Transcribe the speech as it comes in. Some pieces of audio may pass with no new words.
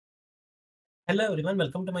Hello everyone,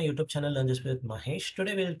 welcome to my YouTube channel Learn with Mahesh.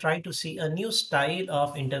 Today we'll try to see a new style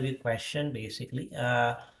of interview question basically.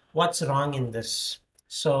 What's wrong in this?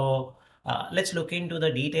 Let's look into the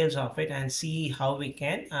details of it and see how we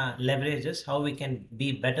can leverage this, how we can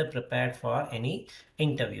be better prepared for any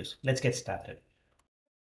interviews. Let's get started.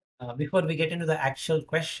 Before we get into the actual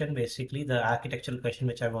question, basically the architectural question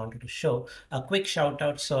which I wanted to show, a quick shout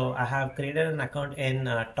out. So I have created an account in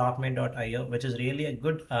topmed.io, which is really a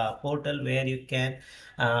good portal where you can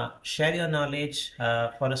share your knowledge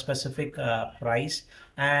for a specific price,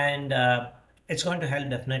 and it's going to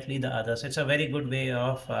help definitely the others. It's a very good way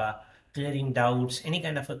of clearing doubts, any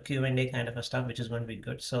kind of a Q&A kind of a stuff, which is going to be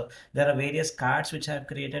good. So there are various cards which I have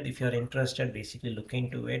created. If you're interested, basically look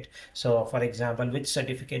into it. So for example, which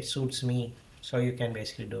certificate suits me? So you can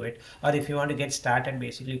basically do it. Or if you want to get started,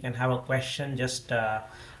 basically you can have a question, just uh,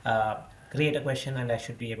 create a question and I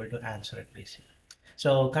should be able to answer it basically.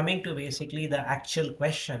 So coming to basically the actual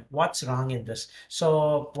question, what's wrong in this?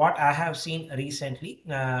 So what I have seen recently,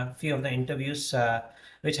 few of the interviews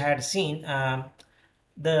which I had seen,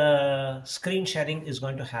 the screen sharing is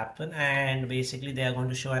going to happen, and basically they are going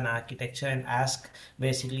to show an architecture and ask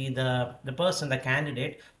basically the person, the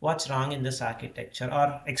candidate, what's wrong in this architecture,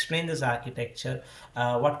 or explain this architecture,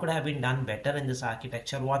 what could have been done better in this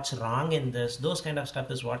architecture, what's wrong in this. Those kind of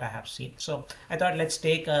stuff is what I have seen. So I thought let's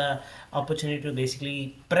take a opportunity to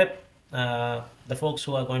basically prep the folks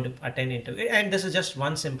who are going to attend interview, and this is just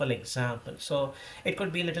one simple example, so it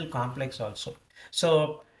could be a little complex also.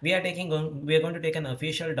 So we are going to take an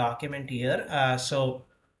official document here,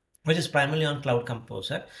 which is primarily on Cloud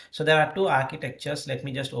Composer. So there are two architectures. Let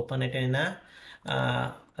me just open it in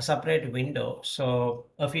a separate window. So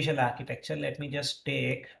official architecture, let me just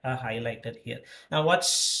take a highlighter here. Now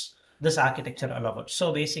what's this architecture all about?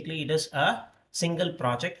 So basically it is a single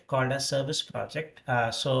project called a service project.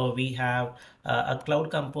 So we have a Cloud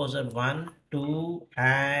Composer 1, 2,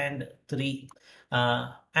 and 3.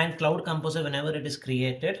 And Cloud Composer, whenever it is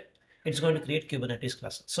created, it's going to create Kubernetes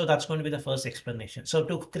cluster. So that's going to be the first explanation. So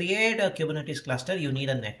to create a Kubernetes cluster, you need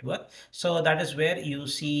a network. So that is where you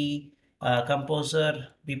see Composer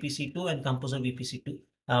VPC2 and Composer VPC2.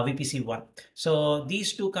 VPC1. So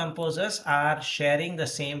these two composers are sharing the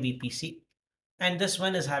same VPC, and this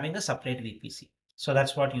one is having a separate VPC. So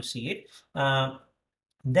that's what you see it.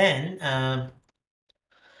 Then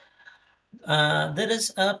there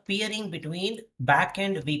is a peering between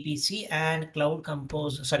backend VPC and Cloud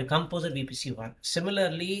Compose, sorry, Composer VPC1.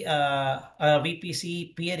 Similarly,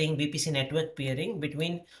 VPC peering, VPC network peering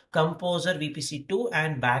between Composer VPC2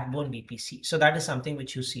 and Backbone VPC. So that is something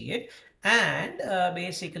which you see it. And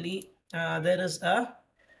basically, there is a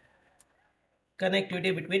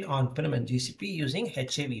connectivity between on-prem and GCP using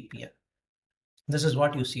HAVPN. This is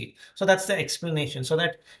what you see. So that's the explanation, so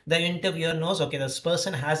that the interviewer knows, okay, this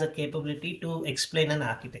person has a capability to explain an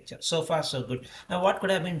architecture. So far so good. Now what could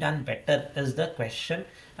have been done better is the question.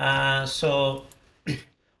 So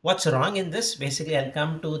what's wrong in this? Basically I'll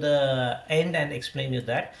come to the end and explain you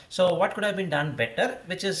that. So what could have been done better,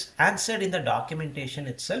 which is answered in the documentation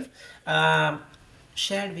itself.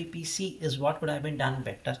 Shared VPC is what could have been done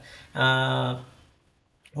better.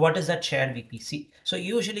 What is that shared VPC? So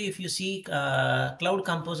usually if you see, Cloud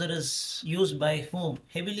Composer is used by whom?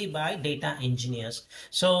 Heavily by data engineers.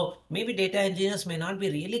 So maybe data engineers may not be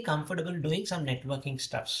really comfortable doing some networking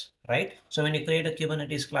stuffs, right? So when you create a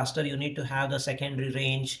Kubernetes cluster, you need to have the secondary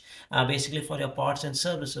range, basically for your pods and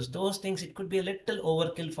services. Those things, it could be a little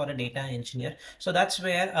overkill for a data engineer. So that's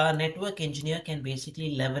where a network engineer can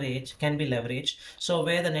basically can be leveraged. So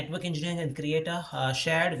where the network engineer can create a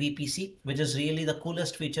shared VPC, which is really the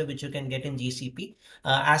coolest feature which you can get in GCP.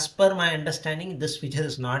 As per my understanding, this feature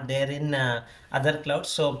is not there in other clouds.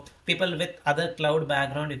 So people with other cloud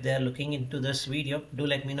background, if they are looking into this video, do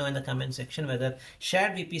let me know in the comment section whether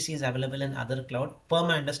shared VPC is available in other cloud. Per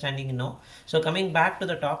my understanding, no. So coming back to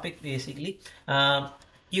the topic, basically,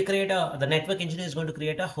 you create the network engineer is going to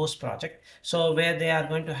create a host project. So where they are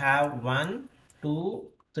going to have one, two,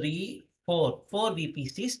 three, four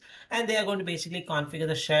VPCs, and they are going to basically configure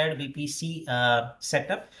the shared VPC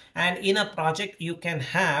setup. And in a project, you can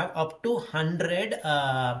have up to 100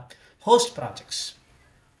 host projects,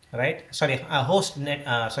 right? Sorry, host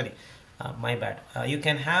net. Sorry, my bad. You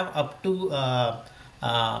can have up to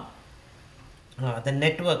uh, the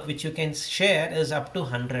network which you can share is up to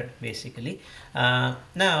 100 basically.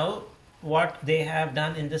 Now, what they have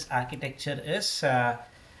done in this architecture is,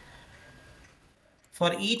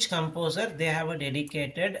 for each composer, they have a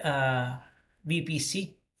dedicated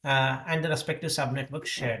VPC and the respective subnetwork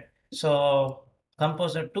shared. So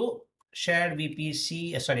composer 2 shared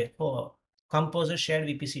VPC, sorry, Composer shared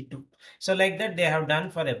VPC2. So like that, they have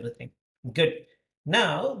done for everything. Good.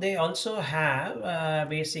 Now they also have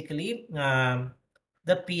basically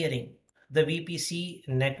the peering, the VPC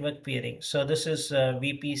network peering. So this is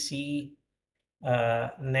VPC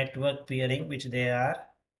network peering, which they are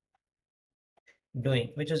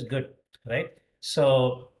doing, which is good, right?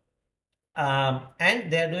 So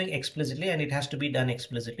and they're doing explicitly, and it has to be done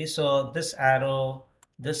explicitly. So this arrow,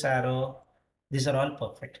 these are all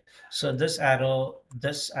perfect. So this arrow,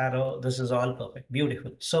 this is all perfect.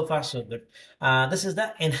 Beautiful. So far, so good. This is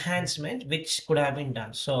the enhancement which could have been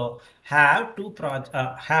done. So have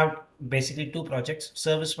basically two projects: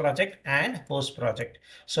 service project and host project.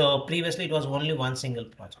 So previously it was only one single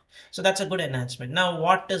project. So that's a good enhancement. Now,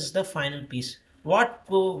 what is the final piece?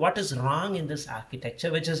 What is wrong in this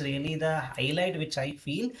architecture, which is really the highlight which I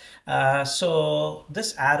feel. So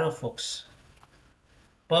this arrow, folks,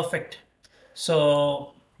 perfect.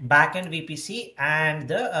 So backend VPC and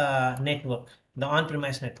the network, the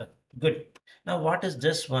on-premise network, good. Now what is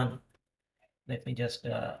this one? Let me just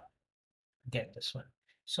get this one.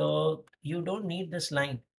 So you don't need this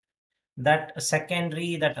line. That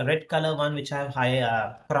secondary, that red color one which I have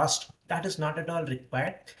high crossed, that is not at all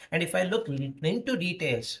required. And if I look into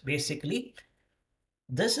details, basically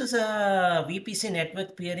this is a VPC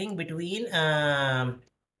network peering between the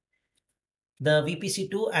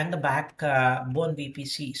VPC2 and the backbone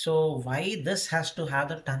VPC. So why this has to have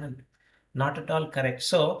the tunnel? Not at all correct.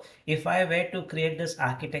 So if I were to create this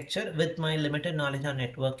architecture with my limited knowledge on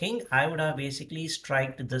networking, I would have basically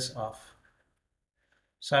striked this off.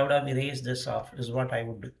 So I would have erased this off is what I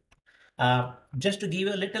would do. Just to give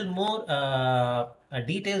you a little more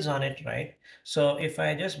details on it, right? So if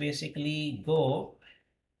I just basically go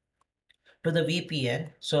to the VPN.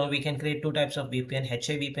 So we can create two types of VPN.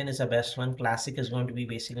 HA VPN is the best one. Classic is going to be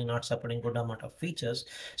basically not supporting good amount of features.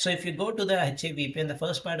 So if you go to the HA VPN, the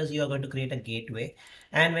first part is you are going to create a gateway.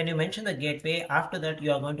 And when you mention the gateway, after that,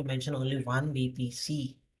 you are going to mention only one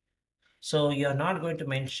VPC. So you're not going to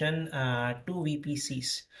mention two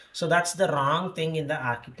VPCs. So that's the wrong thing in the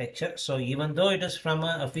architecture. So even though it is from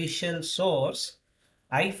an official source,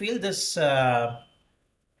 I feel this uh,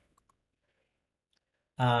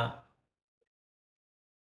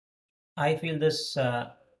 I feel this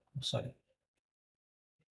sorry.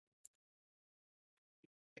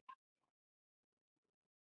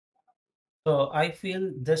 So I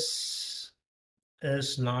feel this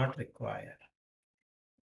is not required.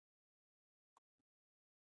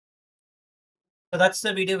 So that's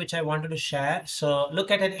the video which I wanted to share. So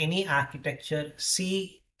look at it, any architecture,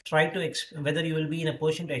 see, try to whether you will be in a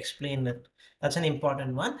position to explain it. That's an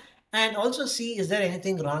important one. And also see, is there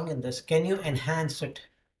anything wrong in this? Can you enhance it?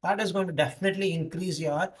 That is going to definitely increase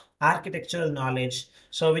your architectural knowledge.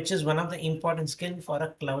 So which is one of the important skill for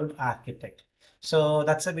a cloud architect. So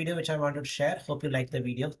that's a video which I wanted to share. Hope you like the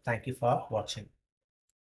video. Thank you for watching.